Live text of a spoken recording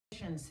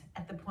conditions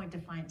at the Point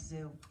Defiance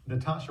Zoo.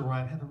 Natasha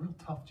Ryan had a real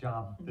tough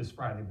job this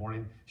Friday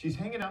morning. She's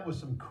hanging out with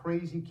some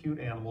crazy cute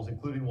animals,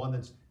 including one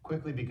that's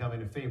quickly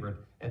becoming a favorite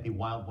at the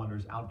Wild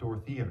Wonders Outdoor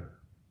Theater.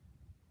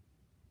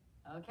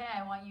 Okay,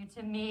 I want you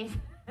to meet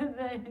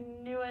the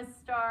newest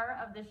star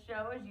of the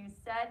show, as you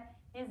said.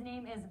 His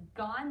name is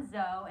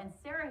Gonzo, and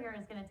Sara here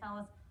is going to tell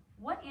us,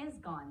 what is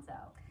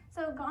Gonzo?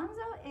 So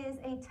Gonzo is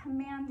a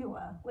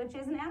tamandua, which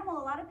is an animal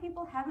a lot of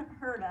people haven't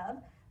heard of,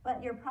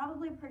 but you're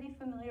probably pretty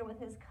familiar with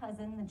his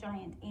cousin, the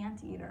giant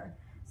anteater.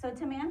 So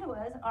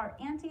tamanduas are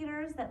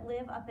anteaters that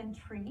live up in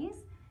trees,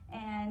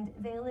 and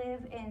they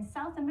live in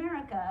South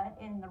America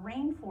in the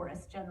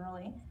rainforest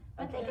generally,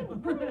 but they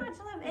can pretty much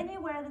live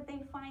anywhere that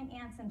they find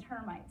ants and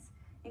termites.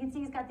 You can see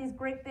he's got these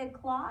great big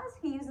claws.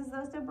 He uses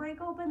those to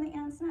break open the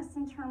ants' nests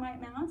and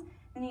termite mounds,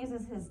 and he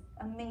uses his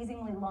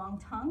amazingly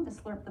long tongue to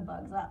slurp the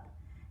bugs up.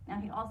 Now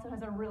he also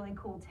has a really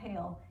cool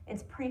tail.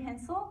 It's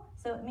prehensile,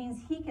 so it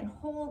means he can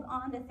hold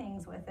on to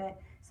things with it,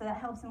 so that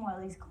helps him while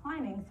he's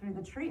climbing through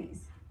the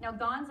trees. Now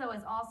Gonzo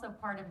is also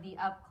part of the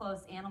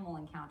up-close animal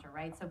encounter,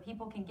 right? So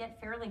people can get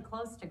fairly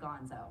close to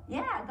Gonzo.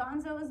 Yeah,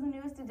 Gonzo is the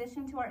newest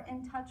addition to our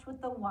In Touch with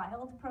the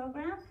Wild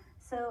program.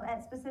 So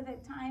at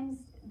specific times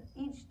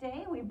each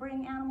day, we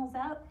bring animals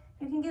out.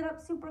 You can get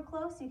up super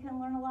close, you can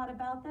learn a lot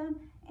about them,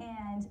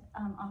 and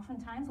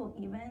oftentimes we'll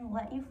even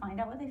let you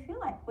find out what they feel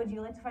like. Would you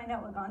like to find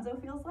out what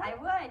Gonzo feels like?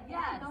 I would,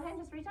 yes. Yeah, go ahead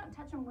and just reach out and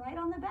touch him right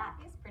on the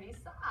back. He's pretty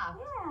soft.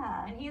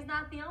 Yeah. And he's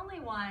not the only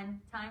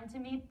one. Time to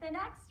meet the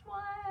next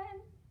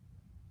one.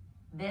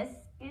 This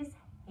is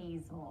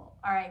Hazel.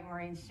 All right,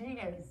 Maureen, she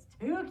is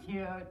too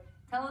cute.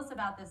 Tell us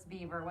about this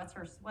beaver. What's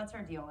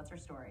her deal? What's her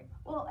story?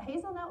 Well,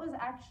 Hazelnut was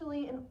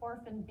actually an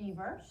orphan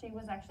beaver. She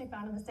was actually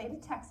found in the state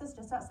of Texas,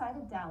 just outside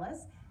of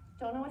Dallas.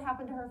 Don't know what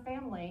happened to her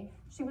family.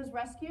 She was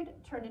rescued,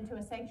 turned into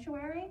a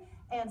sanctuary,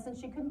 and since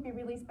she couldn't be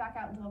released back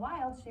out into the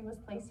wild, she was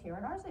placed here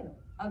at our zoo.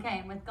 Okay,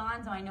 and with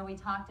Gonzo, I know we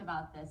talked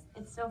about this.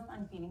 It's so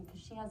fun feeding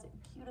because she has the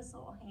cutest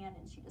little hand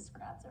and she just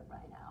grabs it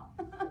right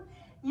out.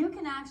 You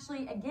can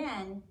actually,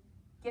 again,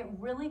 get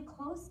really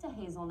close to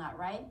Hazelnut,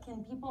 right?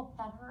 Can people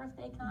pet her if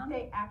they come?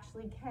 They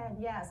actually can,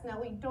 yes.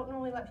 Now, we don't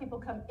normally let people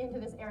come into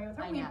this area with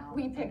her. I know.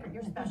 We pick her,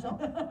 you're special.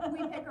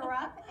 We pick her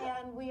up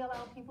and we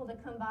allow people to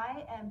come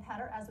by and pet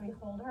her as we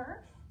hold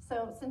her.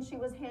 So since she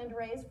was hand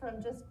raised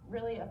from just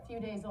really a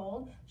few days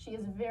old, she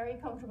is very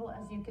comfortable,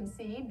 as you can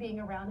see, being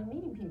around and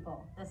meeting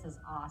people. This is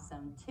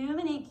awesome. Too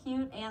many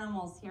cute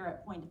animals here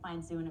at Point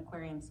Defiance Zoo and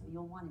Aquarium, so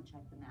you'll want to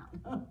check them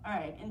out. All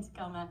right, in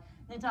Tacoma,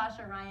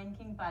 Natasha Ryan,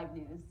 King 5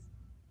 News.